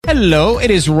Hello, it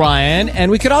is Ryan,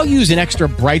 and we could all use an extra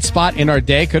bright spot in our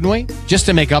day, couldn't we? Just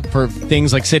to make up for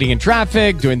things like sitting in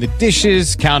traffic, doing the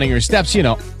dishes, counting your steps,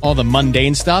 all the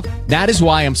mundane stuff. That is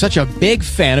why I'm such a big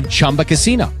fan of Chumba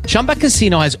Casino. Chumba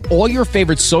Casino has all your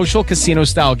favorite social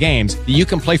casino-style games that you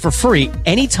can play for free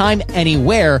anytime,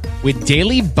 anywhere with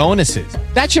daily bonuses.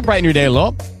 That should brighten your day a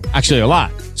little. Actually, a lot.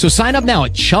 So sign up now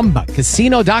at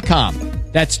ChumbaCasino.com.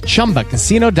 That's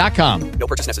ChumbaCasino.com. No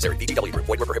purchase necessary. VGW Group.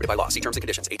 Void where prohibited by law. See terms and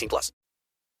conditions. 18+.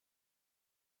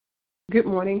 Good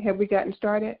morning. Have we gotten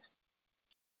started?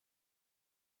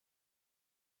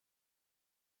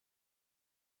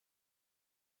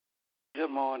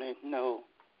 Good morning. No.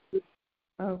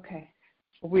 Okay.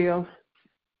 We'll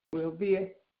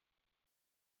be.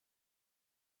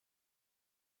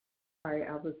 Sorry,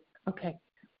 okay.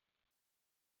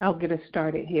 I'll get us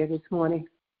started here this morning.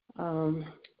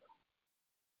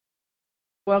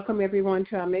 Welcome, everyone,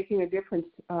 to our Making a Difference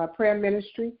prayer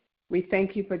ministry. We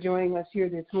thank you for joining us here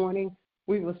this morning.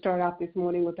 We will start off this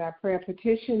morning with our prayer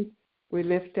petitions. We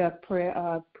lift up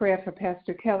prayer for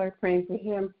Pastor Keller, praying for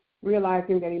him,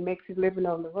 realizing that he makes his living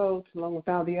on the roads along with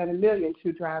all the other millions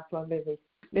who drive for a living.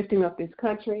 Lifting up this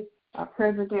country, our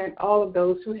president, all of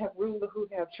those who have rule, who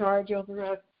have charge over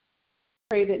us.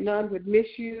 Pray that none would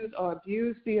misuse or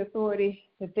abuse the authority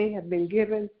that they have been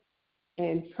given,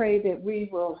 and pray that we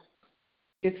will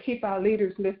just keep our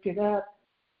leaders lifted up,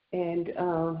 and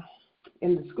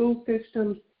in the school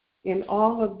systems, in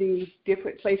all of the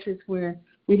different places where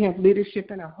we have leadership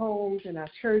in our homes, in our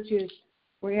churches,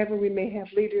 wherever we may have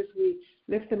leaders, we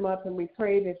lift them up and we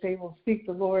pray that they will seek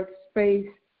the Lord's face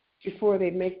before they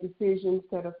make decisions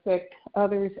that affect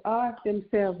others or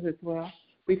themselves as well.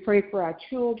 We pray for our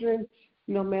children,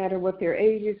 no matter what their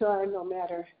ages are, no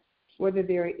matter whether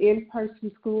they're in in-person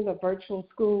school or virtual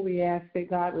school. We ask that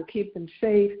God will keep them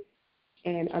safe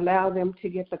and allow them to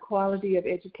get the quality of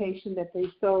education that they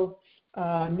so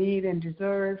need and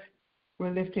deserve. We're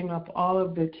lifting up all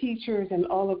of the teachers and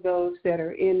all of those that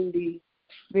are in the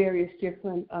various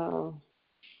different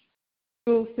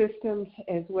school systems,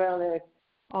 as well as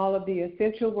all of the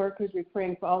essential workers. We're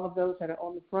praying for all of those that are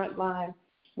on the front line.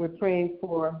 We're praying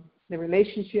for the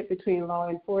relationship between law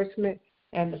enforcement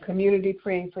and the community,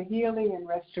 praying for healing and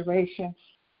restoration,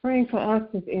 praying for us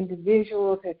as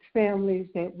individuals, as families,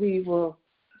 that we will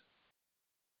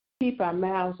keep our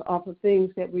mouths off of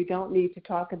things that we don't need to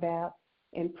talk about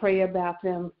and pray about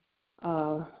them,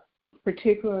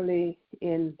 particularly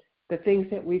in the things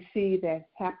that we see that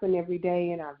happen every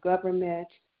day in our government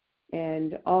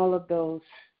and all of those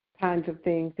kinds of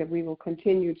things, that we will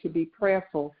continue to be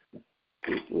prayerful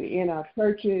in our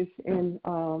churches and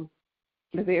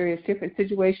the various different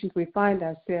situations we find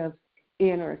ourselves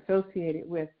in or associated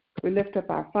with. We lift up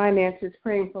our finances,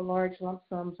 praying for large lump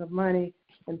sums of money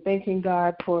and thanking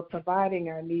God for providing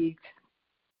our needs.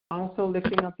 Also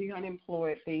lifting up the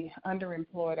unemployed, the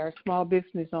underemployed, our small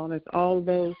business owners, all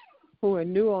those who are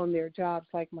new on their jobs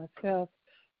like myself,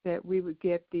 that we would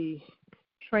get the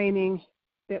training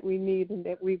that we need and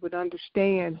that we would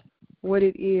understand what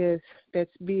it is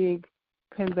that's being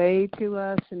conveyed to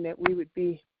us, and that we would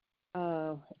be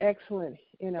excellent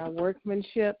in our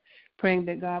workmanship, praying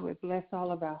that God would bless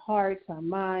all of our hearts, our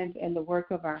minds, and the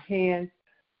work of our hands,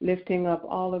 lifting up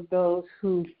all of those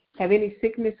who have any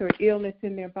sickness or illness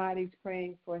in their bodies,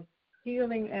 praying for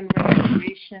healing and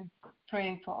restoration,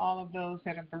 praying for all of those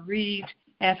that are bereaved,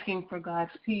 asking for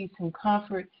God's peace and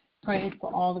comfort, praying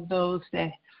for all of those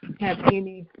that have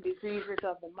any diseases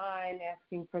of the mind,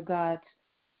 asking for God's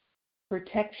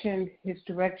protection, his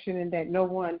direction, and that no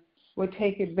one would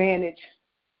take advantage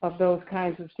of those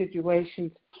kinds of situations,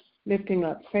 lifting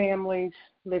up families,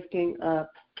 lifting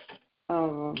up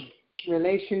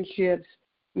relationships,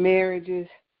 marriages,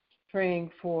 praying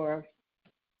for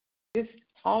just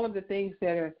all of the things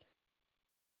that are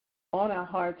on our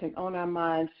hearts and on our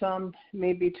minds. Some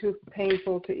may be too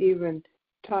painful to even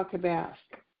talk about,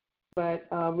 but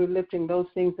we're lifting those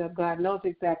things up. God knows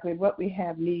exactly what we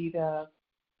have need of.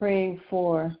 Praying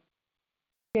for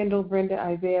Kendall, Brenda,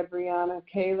 Isaiah, Brianna,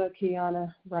 Kayla,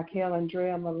 Kiana, Raquel,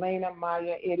 Andrea, Melena,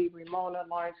 Maya, Eddie, Ramona,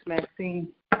 Lawrence,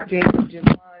 Maxine, Jacob,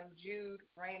 Javon, Jude,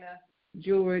 Raina,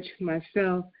 George,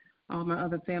 myself, all my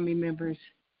other family members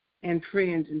and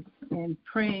friends, and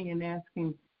praying and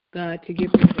asking God to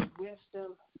give me the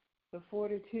wisdom, the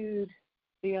fortitude,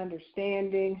 the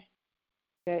understanding,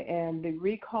 and the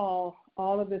recall,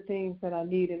 all of the things that I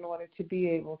need in order to be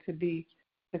able to be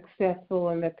successful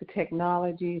and let the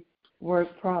technology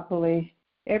work properly,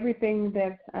 everything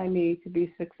that I need to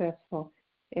be successful.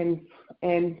 And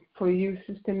for you,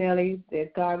 Sister Nellie,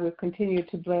 that God will continue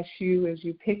to bless you as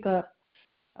you pick up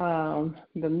the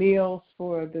meals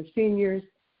for the seniors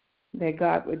that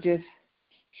God would just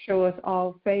show us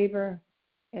all favor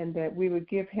and that we would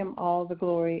give him all the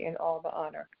glory and all the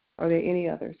honor. Are there any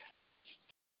others?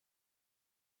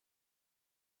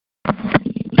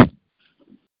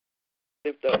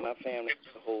 Lift up my family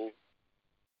as a whole.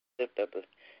 Lift up the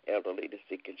elderly, the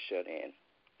sick, and shut in.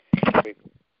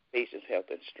 Patience, health,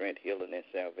 and strength, healing, and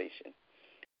salvation.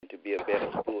 And to be a better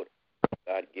steward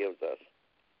God gives us.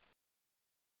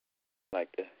 I'd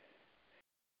like to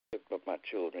lift up my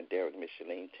children, Derek,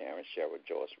 Micheline, Terrence, Cheryl,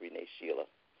 Joyce, Renee, Sheila,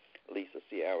 Lisa,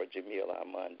 Ciara, Jamila,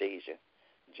 Armand, Deja,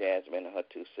 Jasmine and her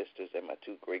 2 sisters, and my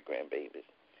 2 great-grandbabies,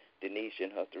 Denise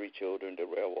and her 3 children,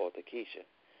 Darrell, Walter, Keisha,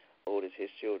 Otis, his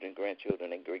children,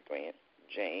 grandchildren, and great-grand,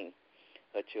 Jane,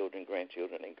 her children,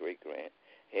 grandchildren, and great-grand,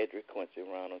 Hedrick, Quincy,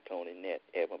 Ronald, Tony, Nett,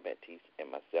 Evan, Baptiste,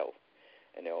 and myself,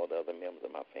 and all the other members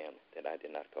of my family that I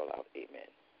did not call out. Amen.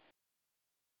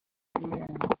 Amen.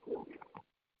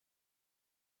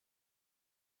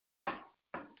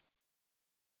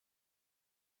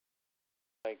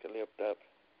 I'd like to lift up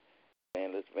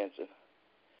Alice Vincent,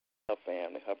 her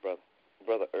family, her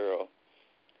brother Earl,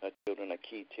 her children are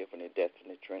Keith, Tiffany,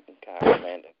 Destiny, Trenton, Kyle,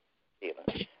 Amanda, Taylor,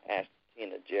 Ashton,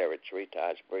 Tina, Jared, Trey,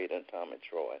 Taj, Braden, Tom, and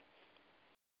Troy,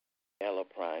 Ella,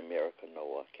 Prime, Miracle,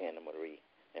 Noah, Canna Marie,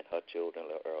 and her children,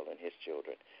 Little Earl and his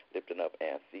children, lifting up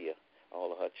Anthea,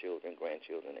 all of her children,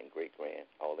 grandchildren, and great-grand,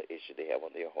 all the issues they have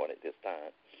on their heart at this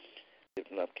time,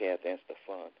 lifting up Kathy and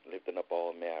Stefan, lifting up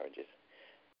all marriages,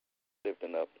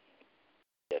 lifting up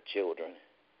their children,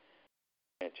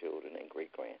 grandchildren, and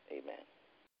great-grand. Amen.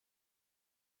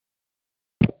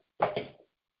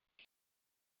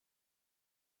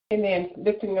 Amen.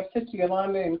 Lifting up Sister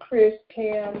Yolanda and Chris,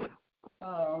 Cam,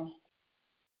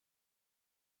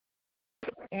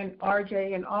 and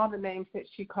RJ, and all the names that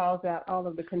she calls out, all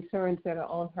of the concerns that are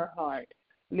on her heart.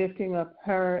 Lifting up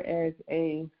her as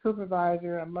a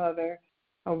supervisor, a mother,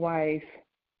 a wife,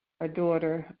 a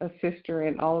daughter, a sister,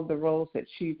 and all of the roles that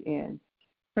she's in.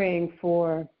 Praying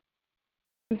for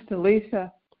Sister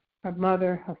Lisa, her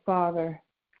mother, her father,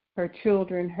 her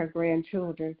children, her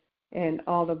grandchildren, and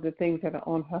all of the things that are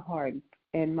on her heart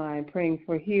and mind. Praying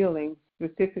for healing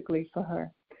specifically for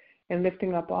her. And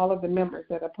lifting up all of the members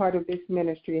that are part of this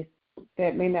ministry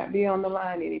that may not be on the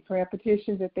line, any prayer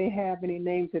petitions that they have, any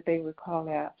names that they would call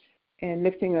out. And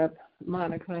lifting up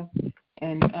Monica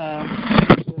and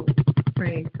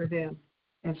praying for them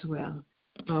as well.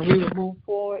 We will move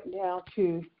forward now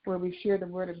to where we share the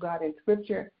Word of God in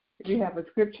Scripture. If you have a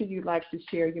scripture you'd like to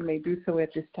share, you may do so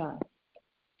at this time.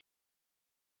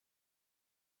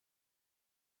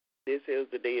 This is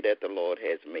the day that the Lord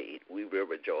has made. We will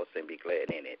rejoice and be glad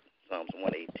in it. Psalms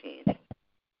 118.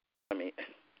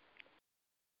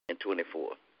 And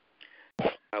 24.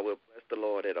 I will bless the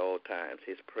Lord at all times.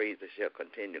 His praises shall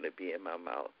continually be in my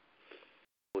mouth.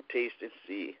 I will taste and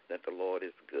see that the Lord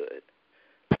is good.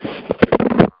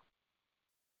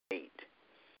 8.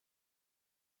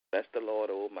 Bless the Lord,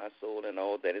 O my soul, and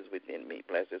all that is within me.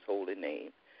 Bless his holy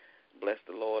name. Bless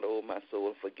the Lord, O my soul,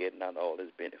 and forget not all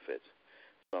his benefits.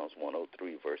 Psalms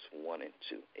 103, verse 1 and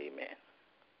 2. Amen.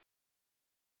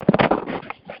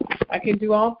 I can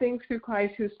do all things through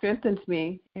Christ who strengthens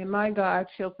me, and my God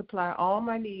shall supply all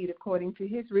my need according to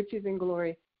his riches and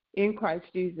glory in Christ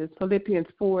Jesus. Philippians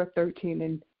 4, 13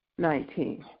 and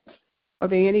 19. Are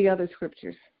there any other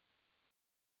scriptures?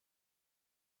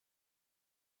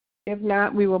 If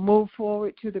not, we will move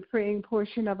forward to the praying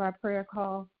portion of our prayer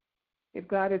call. If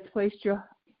God has placed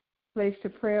a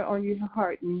prayer on your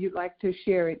heart and you'd like to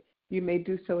share it, you may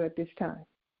do so at this time.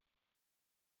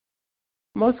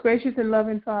 Most gracious and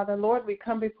loving Father, Lord, we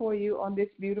come before you on this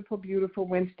beautiful, beautiful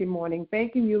Wednesday morning,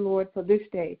 thanking you, Lord, for this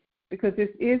day, because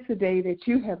this is the day that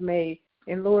you have made.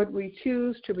 And, Lord, we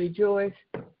choose to rejoice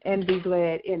and be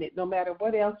glad in it, no matter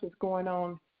what else is going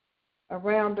on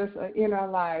around us or in our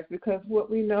lives, because what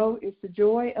we know is the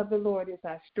joy of the Lord is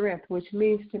our strength, which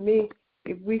means to me,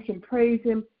 if we can praise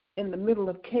him in the middle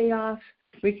of chaos,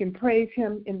 we can praise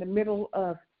him in the middle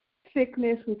of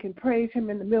sickness, we can praise him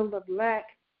in the middle of lack.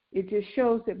 It just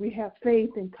shows that we have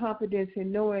faith and confidence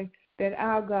in knowing that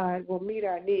our God will meet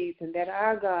our needs and that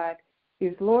our God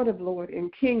is Lord of Lords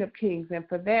and King of Kings. And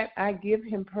for that, I give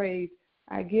him praise,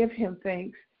 I give him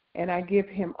thanks, and I give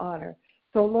him honor.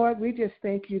 So, Lord, we just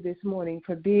thank you this morning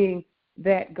for being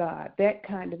that God, that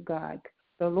kind of God,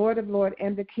 the Lord of Lords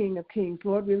and the King of Kings.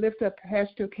 Lord, we lift up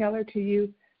Pastor Keller to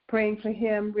you, praying for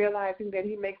him, realizing that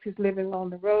he makes his living on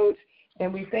the roads.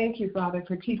 And we thank you, Father,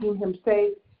 for keeping him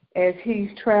safe as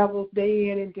he travels day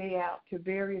in and day out to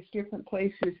various different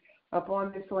places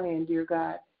upon this land, dear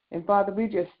God. And, Father, we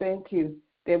just thank you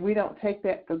that we don't take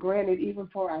that for granted, even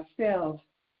for ourselves,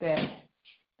 that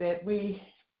we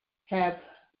have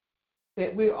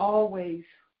that we're always,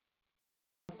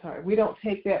 we don't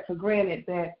take that for granted,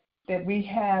 that we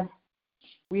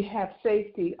have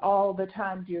safety all the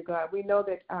time, dear God. We know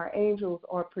that our angels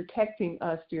are protecting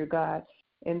us, dear God,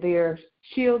 and they're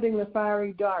shielding the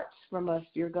fiery darts from us,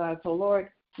 dear God. So, Lord,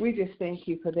 we just thank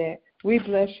you for that. We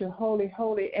bless your holy,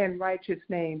 holy, and righteous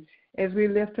name as we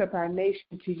lift up our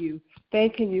nation to you,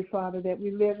 thanking you, Father, that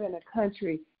we live in a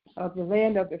country of the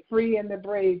land of the free and the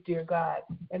brave, dear God,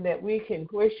 and that we can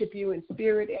worship you in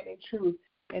spirit and in truth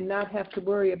and not have to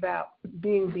worry about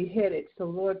being beheaded. So,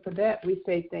 Lord, for that we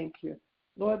say thank you.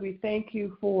 Lord, we thank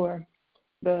you for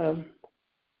the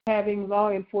having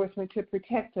law enforcement to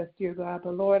protect us, dear God.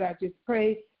 But, Lord, I just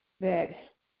pray that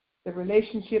the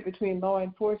relationship between law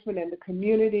enforcement and the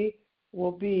community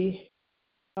will be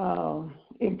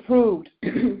improved,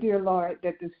 dear Lord,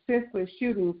 that the senseless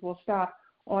shootings will stop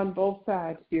on both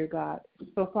sides, dear God.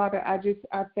 So, Father, I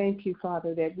thank you,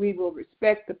 Father, that we will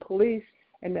respect the police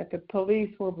and that the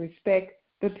police will respect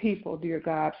the people, dear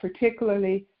God,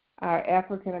 particularly our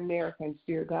African Americans,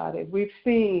 dear God. As we've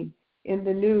seen in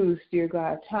the news, dear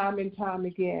God, time and time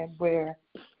again, where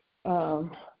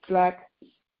black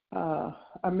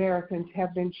Americans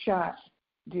have been shot,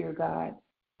 dear God.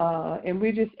 And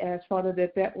we just ask, Father,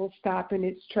 that will stop in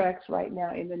its tracks right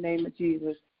now in the name of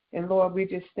Jesus. And, Lord, we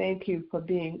just thank you for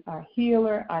being our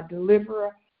healer, our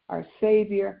deliverer, our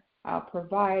savior, our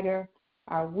provider,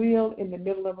 our wheel in the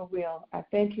middle of a wheel. I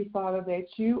thank you, Father, that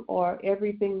you are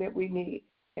everything that we need.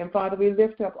 And, Father, we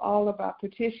lift up all of our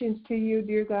petitions to you,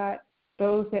 dear God,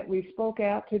 those that we spoke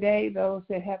out today, those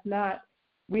that have not,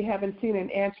 we haven't seen an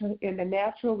answer in the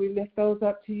natural. We lift those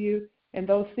up to you. And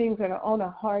those things that are on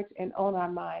our hearts and on our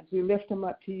minds, we lift them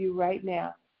up to you right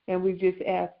now. And we just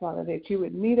ask, Father, that you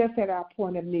would meet us at our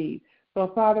point of need.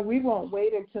 So, Father, we won't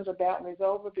wait until the battle is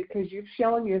over because you've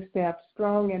shown yourself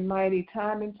strong and mighty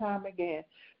time and time again.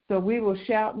 So we will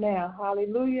shout now,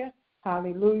 hallelujah,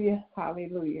 hallelujah,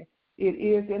 hallelujah. It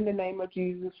is in the name of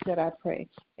Jesus that I pray.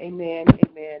 Amen,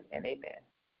 amen, and amen.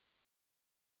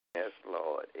 Yes,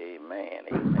 Lord. Amen,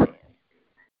 amen.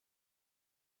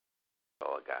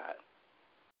 Lord God.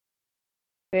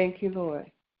 Thank you,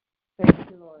 Lord. Thank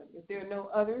you, Lord. If there are no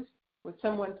others, would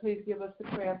someone please give us the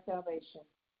prayer of salvation?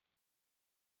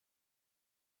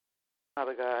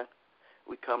 Father God,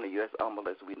 we come to you as humble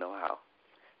as we know how,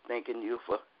 thanking you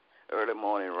for early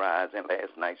morning rise and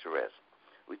last night's rest.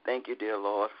 We thank you, dear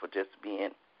Lord, for just being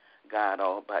God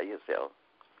all by yourself.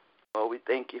 Lord, we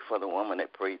thank you for the woman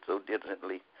that prayed so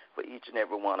diligently for each and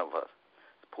every one of us.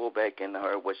 Pour back into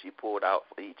her what she poured out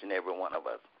for each and every one of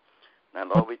us. Now,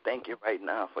 Lord, we thank you right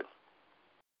now for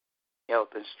health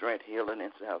and strength, healing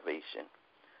and salvation.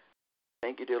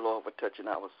 Thank you, dear Lord, for touching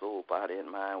our soul, body, and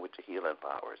mind with your healing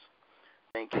powers.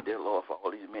 Thank you, dear Lord, for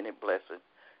all these many blessings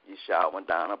you showering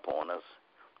down upon us.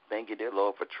 Thank you, dear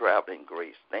Lord, for traveling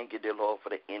grace. Thank you, dear Lord, for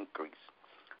the increase.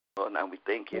 Lord, now we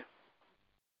thank you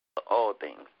for all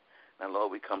things. Now,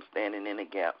 Lord, we come standing in the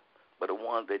gap for the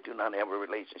ones that do not have a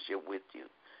relationship with you,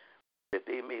 that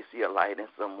they may see a light in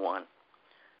someone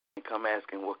and come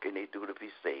asking what can they do to be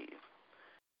saved,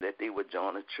 that they would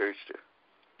join a church to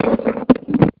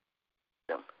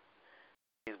them.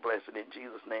 He's blessed in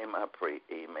Jesus' name I pray.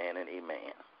 Amen and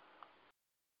amen.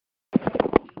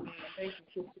 Thank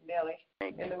you, Sister Nellie.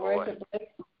 Thank you, and the Lord. words of blessing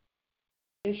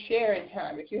is sharing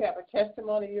time. If you have a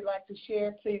testimony you'd like to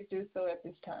share, please do so at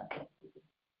this time.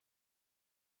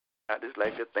 I just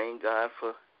like to thank God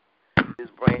for this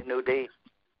brand new day.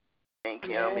 Thank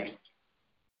him. Yes. He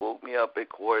woke me up at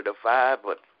 4:45,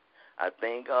 but I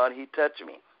thank God he touched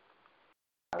me.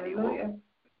 And he woke Hallelujah. me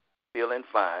feeling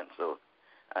fine. So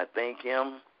I thank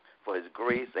him for his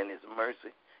grace and his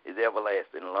mercy, his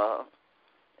everlasting love.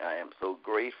 I am so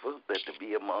grateful that to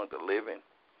be among the living.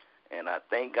 And I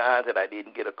thank God that I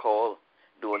didn't get a call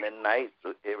during the night,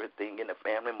 so everything in the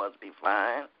family must be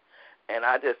fine. And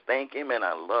I just thank him and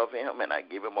I love him and I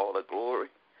give him all the glory,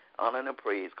 honor, and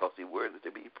praise because he's worthy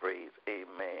to be praised.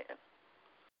 Amen.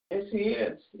 Yes, he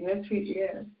is. Yes, he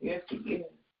is. Yes, he is.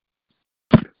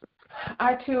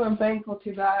 I, too, am thankful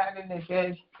to God, and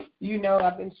as you know,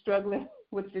 I've been struggling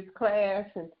with this class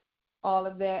and all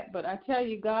of that. But I tell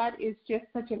you, God is just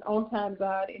such an on-time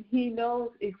God, and he knows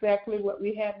exactly what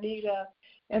we have need of.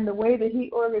 And the way that he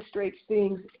orchestrates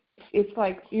things, it's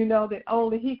like, you know, that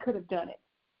only he could have done it.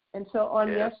 And so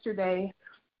on yesterday,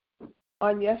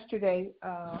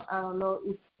 I don't know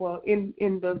if, well, in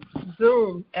the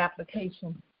Zoom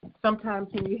application, sometimes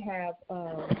when you have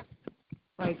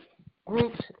like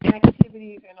groups,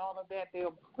 activities, and all of that,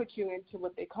 they'll put you into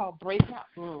what they call breakout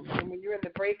rooms. And when you're in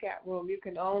the breakout room, you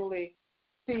can only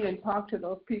see and talk to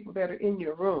those people that are in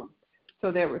your room.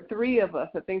 So there were 3 of us.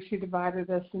 I think she divided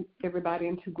us, everybody,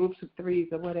 into groups of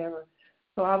 3s or whatever.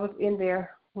 So I was in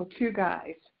there with 2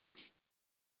 guys.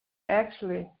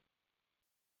 Actually,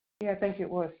 yeah, I think it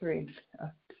was 3,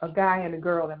 a guy and a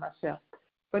girl and myself.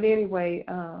 But anyway,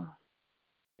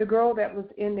 the girl that was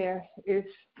in there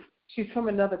she's from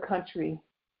another country.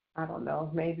 I don't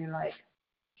know, maybe like,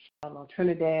 I don't know,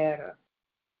 Trinidad, or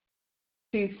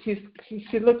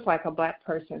she looks like a black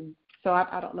person. So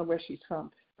I don't know where she's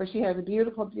from, but she has a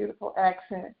beautiful, beautiful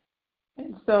accent.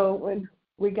 And so when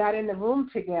we got in the room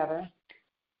together,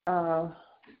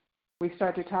 we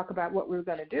started to talk about what we were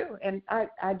going to do. And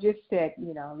I just said,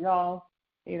 y'all,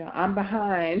 I'm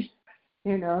behind,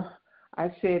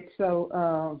 I said,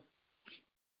 so,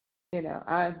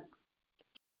 I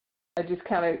just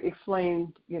kind of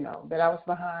explained, that I was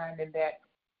behind and that,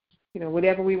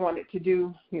 whatever we wanted to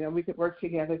do, we could work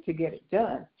together to get it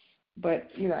done. But,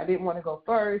 I didn't want to go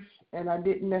first, and I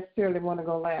didn't necessarily want to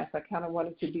go last. I kind of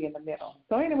wanted to be in the middle.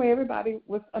 So anyway, everybody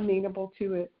was amenable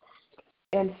to it.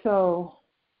 And so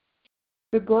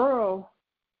the girl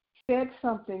said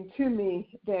something to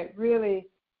me that really,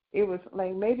 it was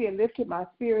like maybe it lifted my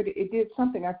spirit. It did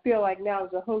something. I feel like now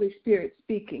it's the Holy Spirit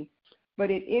speaking.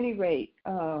 But at any rate,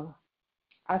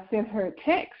 I sent her a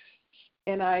text,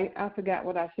 and I forgot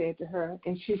what I said to her.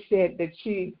 And she said that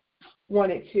she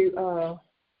wanted to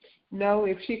know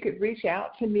if she could reach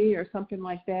out to me or something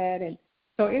like that. And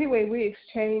so anyway, we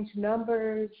exchanged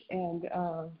numbers, and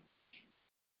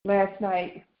last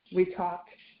night we talked.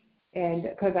 And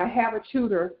because I have a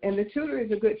tutor, and the tutor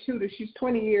is a good tutor. She's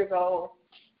 20 years old,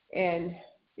 and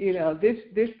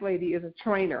this lady is a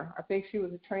trainer. I think she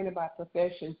was a trainer by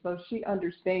profession, so she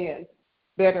understands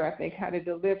better, I think, how to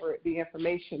deliver the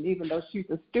information, even though she's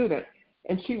a student.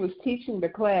 And she was teaching the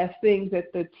class things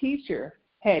that the teacher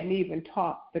hadn't even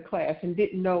taught the class and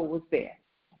didn't know was there.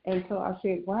 And so I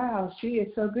said, wow, she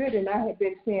is so good. And I had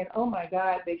been saying, oh, my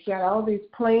God, they've got all these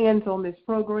plans on this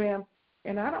program,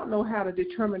 and I don't know how to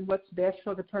determine what's best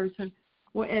for the person.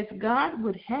 Well, as God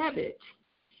would have it,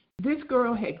 this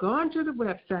girl had gone to the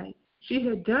website. She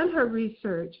had done her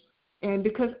research. And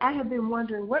because I have been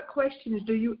wondering, what questions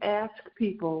do you ask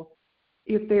people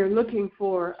if they're looking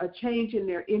for a change in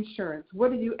their insurance?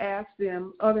 What do you ask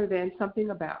them other than something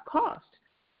about cost?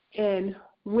 And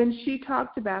when she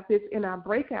talked about this in our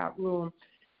breakout room,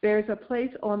 there's a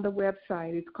place on the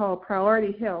website. It's called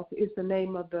Priority Health is the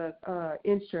name of the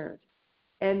insurance.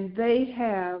 And they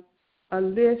have a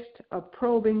list of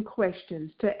probing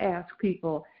questions to ask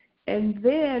people. And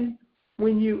then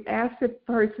when you ask the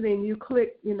person and you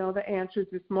click, the answers,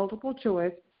 it's multiple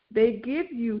choice, they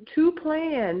give you 2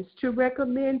 plans to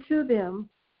recommend to them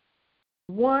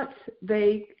once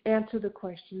they answer the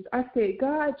questions. I said,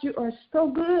 God, you are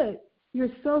so good. You're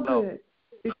so good.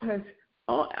 Because,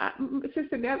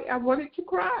 Sister Nellie, I wanted to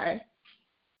cry.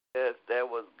 Yes, that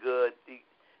was good.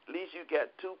 At least you got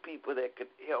 2 people that could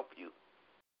help you.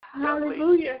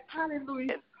 Hallelujah.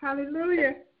 Hallelujah.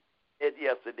 Hallelujah. And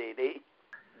yesterday,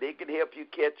 they can help you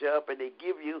catch up, and they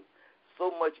give you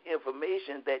so much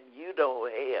information that you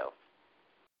don't have.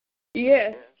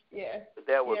 Yes, yes.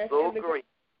 That was so great.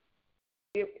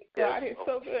 God is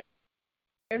so good.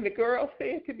 And the girl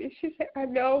said to me, she said, I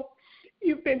know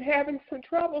you've been having some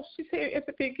trouble. She said at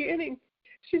the beginning,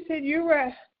 she said you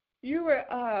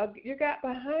got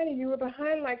behind, and you were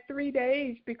behind like 3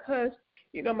 days because,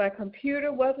 my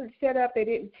computer wasn't set up. They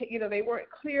didn't, they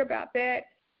weren't clear about that.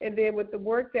 And then with the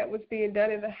work that was being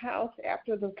done in the house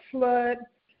after the flood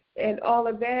and all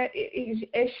of that,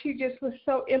 and she just was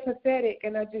so empathetic.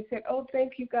 And I just said, oh,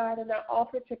 thank you, God. And I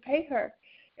offered to pay her.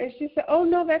 And she said, oh,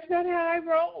 no, that's not how I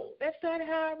roll. That's not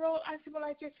how I roll. I said, well,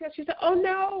 I just said. She said, oh,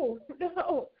 no.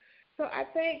 So I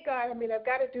thank God. I mean, I've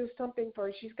got to do something for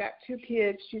her. She's got 2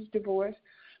 kids. She's divorced.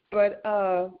 But,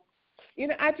 I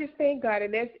just thank God.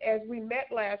 And as we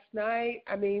met last night,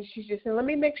 I mean, she just said, let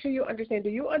me make sure you understand.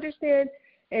 Do you understand?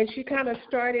 And she kind of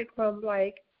started from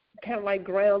like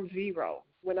ground zero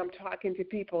when I'm talking to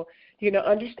people.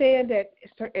 Understand that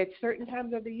at certain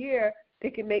times of the year, they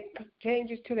can make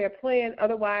changes to their plan.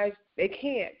 Otherwise, they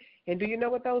can't. And do you know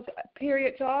what those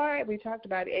periods are? We talked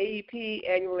about AEP,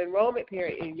 annual enrollment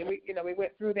period. And we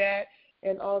went through that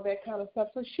and all that kind of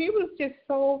stuff. So she was just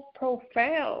so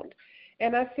profound.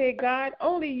 And I said, God,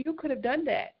 only you could have done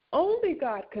that. Only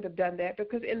God could have done that,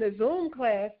 because in the Zoom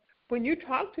class, when you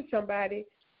talk to somebody,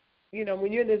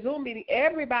 when you're in the Zoom meeting,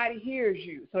 everybody hears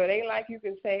you. So it ain't like you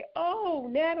can say, oh,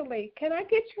 Natalie, can I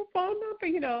get your phone number?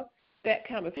 That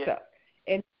kind of stuff.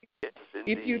 And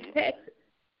if you text,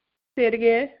 say it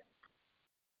again.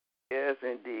 Yes,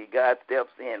 indeed. God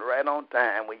steps in right on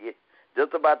time when you're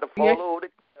just about to fall over the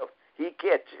cliff. He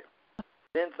catch you.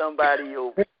 Send somebody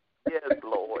your yes,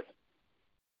 Lord.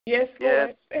 Yes, Yes.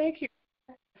 Lord. Thank you.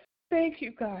 Thank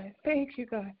you, God. Thank you,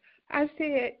 God. I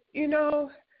said,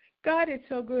 God is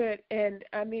so good. And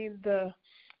I mean, the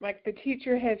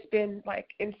teacher has been like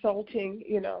insulting,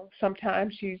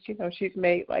 sometimes she's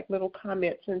made like little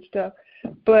comments and stuff.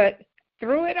 But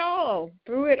through it all,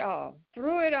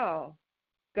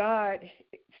 God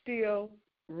still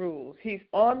rules. He's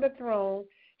on the throne.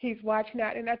 He's watching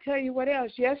out. And I tell you what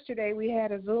else, yesterday we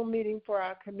had a Zoom meeting for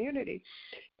our community.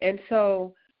 And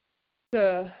so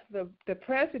the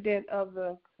president of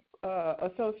the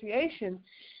association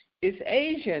is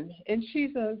Asian, and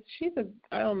she's a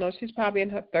I don't know, she's probably in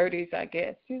her 30s, I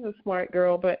guess. She's a smart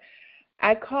girl, but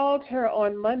I called her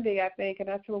on Monday, I think, and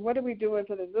I said, well, what are we doing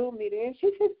for the Zoom meeting? And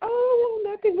she said, oh,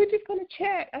 well, nothing, we're just going to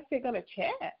chat. I said, going to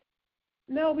chat?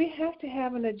 No, we have to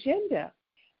have an agenda.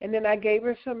 And then I gave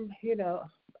her some,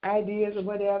 ideas or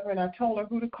whatever, and I told her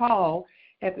who to call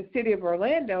at the city of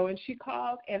Orlando, and she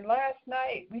called, and last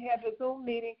night we had the Zoom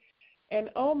meeting, and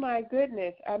oh my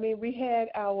goodness, I mean, we had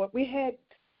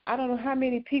I don't know how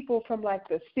many people from like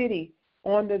the city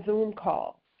on the Zoom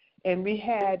call, and we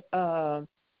had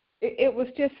it was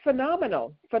just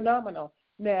phenomenal.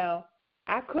 Now,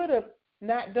 I could have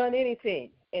not done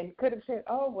anything and could have said,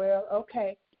 oh, well,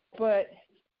 okay, but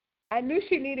I knew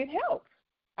she needed help.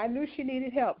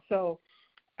 So,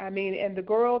 I mean, and the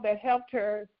girl that helped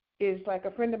her is like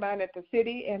a friend of mine at the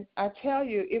city, and I tell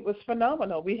you, it was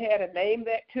phenomenal. We had a name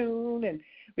that tune, and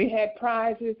we had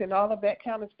prizes and all of that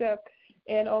kind of stuff.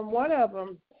 And on one of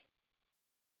them,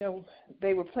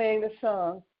 they were playing the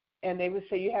song, and they would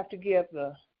say you have to give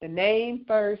the name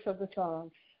first of the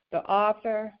song, the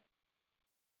author,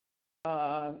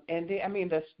 and then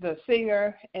the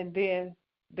singer, and then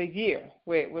the year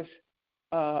where it was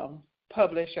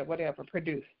published or whatever,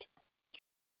 produced.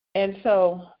 And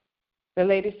so the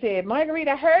lady said, Marguerite,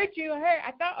 I heard you.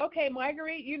 I thought, okay,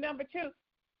 Marguerite, you number 2.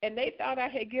 And they thought I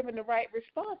had given the right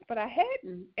response, but I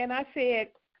hadn't. And I said,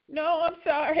 no, I'm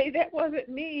sorry, that wasn't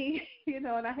me, and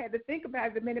I had to think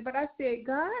about it a minute. But I said,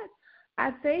 God,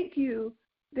 I thank you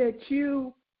that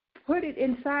you put it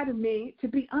inside of me to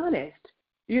be honest.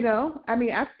 I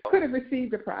mean, I could have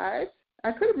received the prize.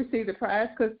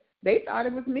 Because they thought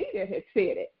it was me that had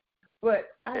said it. But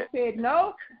I said,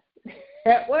 no,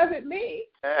 that wasn't me.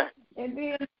 And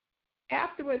then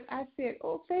afterwards, I said,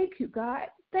 oh, thank you, God.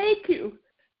 Thank you,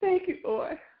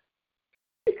 Lord.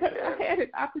 Because I had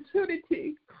an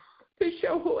opportunity to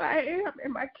show who I am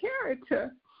and my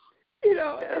character, and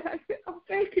I said, oh,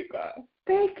 thank you, God.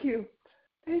 Thank you,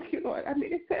 Lord. I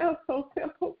mean, it sounds so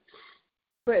simple,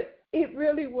 but it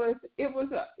really was, it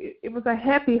was a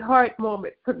happy heart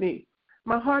moment for me.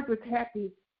 My heart was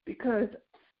happy because,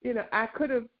 I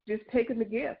could have just taken the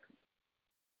gift,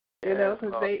 because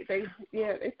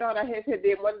they thought I had said,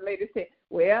 then one lady said,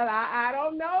 well, I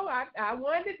don't know. I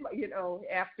wanted,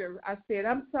 after I said,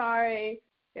 I'm sorry,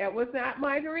 that was not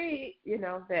Marguerite,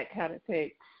 that kind of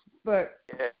thing. But,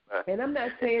 and I'm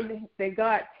not saying that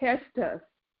God tests us,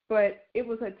 but it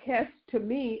was a test to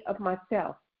me of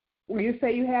myself. When you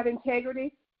say you have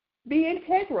integrity, be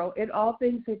integral in all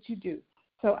things that you do.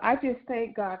 So I just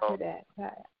thank God for that.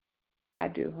 I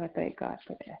do. I thank God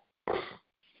for that.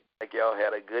 Like y'all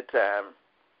had a good time.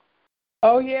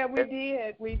 Oh, yeah, we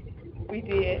did. We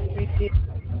did.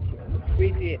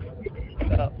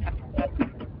 So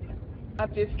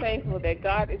I'm just thankful that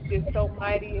God is just so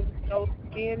mighty and so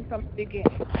in from the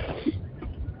beginning.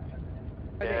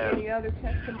 Are there any other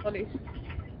testimonies?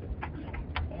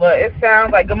 Well, it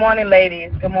sounds like, good morning,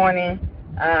 ladies. Good morning.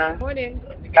 Morning.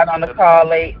 Got on the call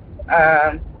late,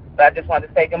 but I just wanted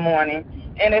to say good morning.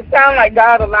 And it sounds like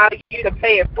God allowed you to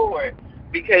pay it forward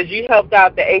because you helped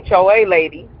out the HOA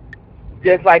lady,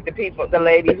 just like the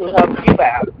lady who helped you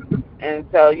out. And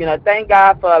so, thank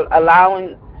God for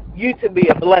allowing you to be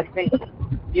a blessing,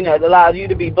 to allow you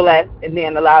to be blessed and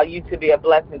then allow you to be a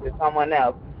blessing to someone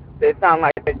else. So it sounds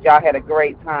like that y'all had a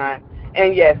great time.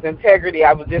 And yes, integrity,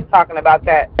 I was just talking about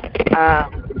that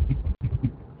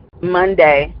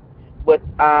Monday with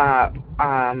our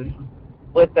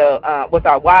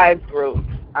wives group,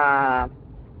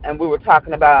 and we were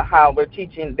talking about how we're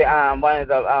teaching one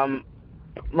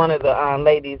of the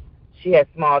ladies. She has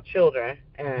small children,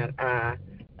 and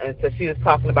so she was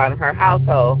talking about in her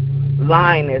household,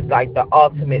 lying is like the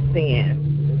ultimate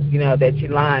sin, that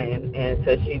you're lying, and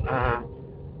so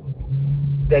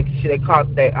they caught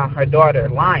her daughter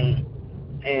lying,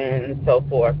 and so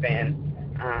forth, and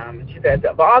she said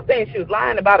of all things she was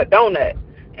lying about a donut,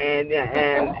 and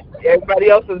everybody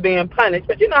else was being punished.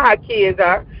 But you know how kids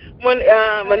are when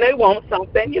they want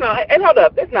something, and hold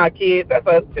up, that's not kids, that's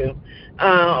us too.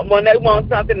 when they want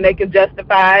something, they can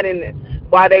justify it and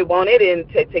why they want it and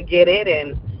to get it.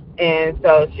 And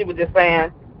so she was just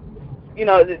saying,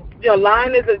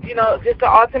 lying is just the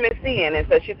ultimate sin. And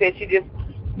so she said she just,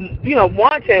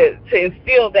 wanted to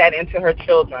instill that into her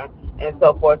children and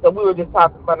so forth. So we were just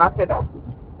talking about it. And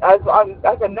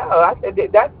I said, no. I said,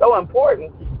 that's so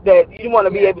important that you want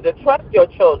to be able to trust your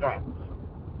children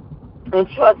and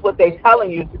trust what they're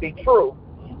telling you to be true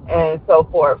and so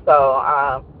forth.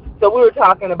 So we were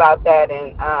talking about that,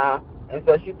 and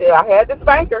so she said I had to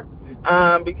spank her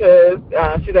because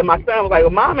she said my son was like, well,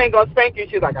 Mom ain't gonna spank you.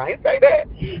 She's like, I ain't say that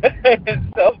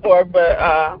and so forth.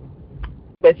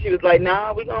 But she was like,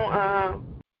 no, we're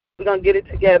gonna get it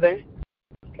together.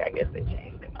 Okay, I guess they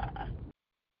changed their mind.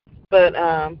 But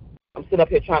I'm sitting up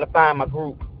here trying to find my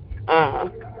group.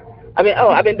 I've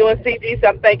been doing CG, so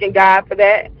I'm thanking God for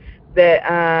that.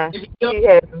 That He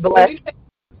has blessed.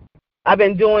 I've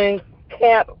been doing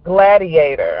Camp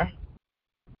Gladiator.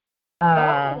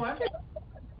 That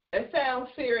sounds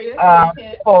serious. I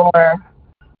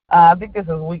think this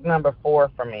is week number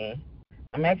 4 for me.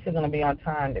 I'm actually going to be on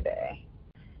time today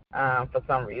for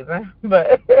some reason.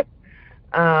 But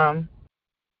I've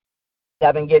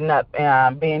been getting up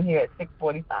and being here at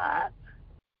 6:45.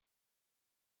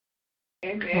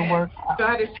 Amen.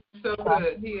 God is so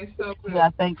good. He is so good.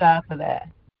 Yeah, thank God for that.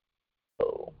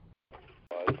 Oh.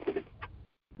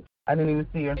 I didn't even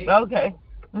see her. Okay.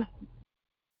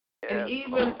 And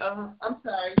even, I'm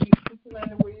sorry,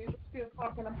 Linda, were you still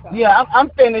talking? I'm sorry. Yeah, I'm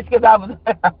finished because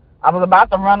I was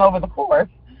about to run over the course.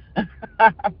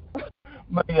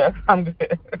 But yes, I'm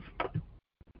good.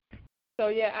 So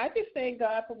yeah, I just thank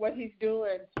God for what He's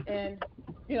doing, and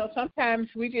sometimes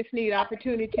we just need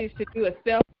opportunities to do a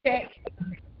self-check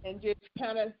and just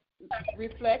kind of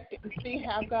reflect and see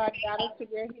how God got us to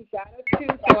where He got us to.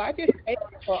 So I just thank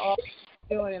you for all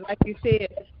you're doing, and like you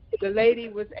said, the lady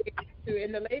was able to,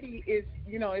 and the lady is,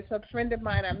 it's a friend of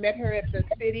mine. I met her at the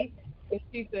city, and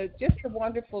she's just a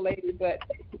wonderful lady. But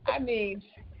I mean,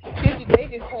 they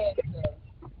just had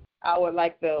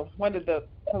one of the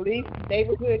police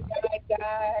neighborhood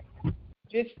guy,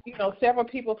 just several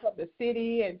people from the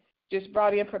city, and just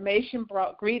brought information,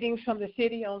 brought greetings from the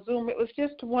city on Zoom. It was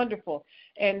just wonderful.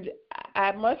 And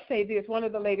I must say this: one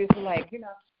of the ladies was like,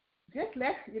 just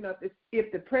let,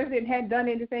 if the president hadn't done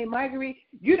anything, Marguerite,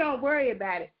 you don't worry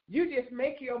about it. You just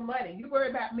make your money. You worry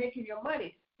about making your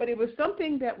money. But it was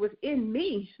something that was in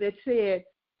me that said,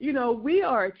 we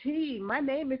are a team. My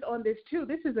name is on this too.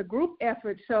 This is a group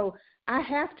effort. So I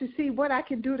have to see what I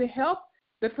can do to help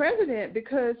the president,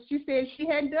 because she said she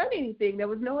hadn't done anything. There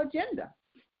was no agenda.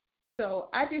 So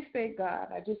I just thank God.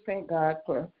 I just thank God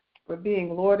for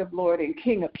being Lord of Lords and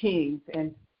King of Kings,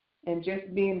 and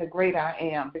just being the great I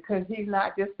am, because He's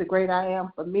not just the great I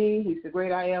am for me. He's the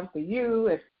great I am for you,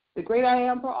 and the great I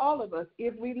am for all of us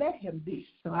if we let Him be.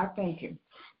 So I thank Him.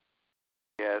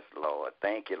 Yes, Lord.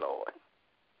 Thank you, Lord.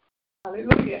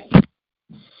 Hallelujah.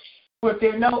 Well, if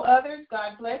there are no others,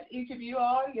 God bless each of you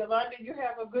all. Yolanda, you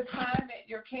have a good time at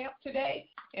your camp today,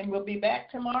 and we'll be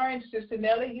back tomorrow. And Sister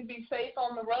Nellie, you be safe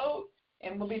on the road,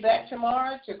 and we'll be back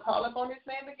tomorrow to call up on His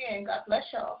name again. God bless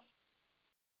y'all.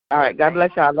 All right. God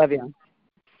bless y'all. I love you.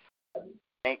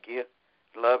 Thank you.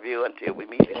 Love you until we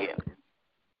meet again.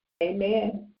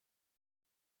 Amen.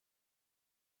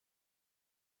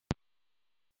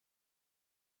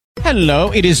 Hello,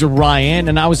 it is Ryan,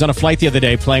 and I was on a flight the other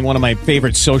day playing one of my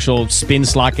favorite social spin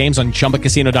slot games on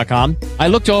ChumbaCasino.com. I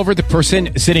looked over at the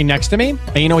person sitting next to me,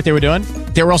 and you know what they were doing?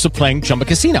 They were also playing Chumba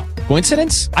Casino.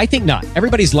 Coincidence? I think not.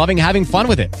 Everybody's loving having fun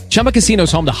with it. Chumba Casino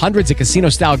is home to hundreds of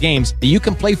casino-style games that you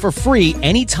can play for free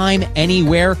anytime,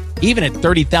 anywhere, even at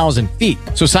 30,000 feet.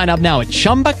 So sign up now at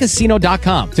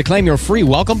ChumbaCasino.com to claim your free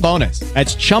welcome bonus.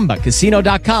 That's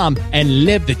ChumbaCasino.com and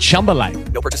live the Chumba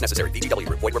life. No purchase necessary. VGW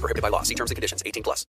Group. Void where prohibited by law. See terms and conditions. 18+.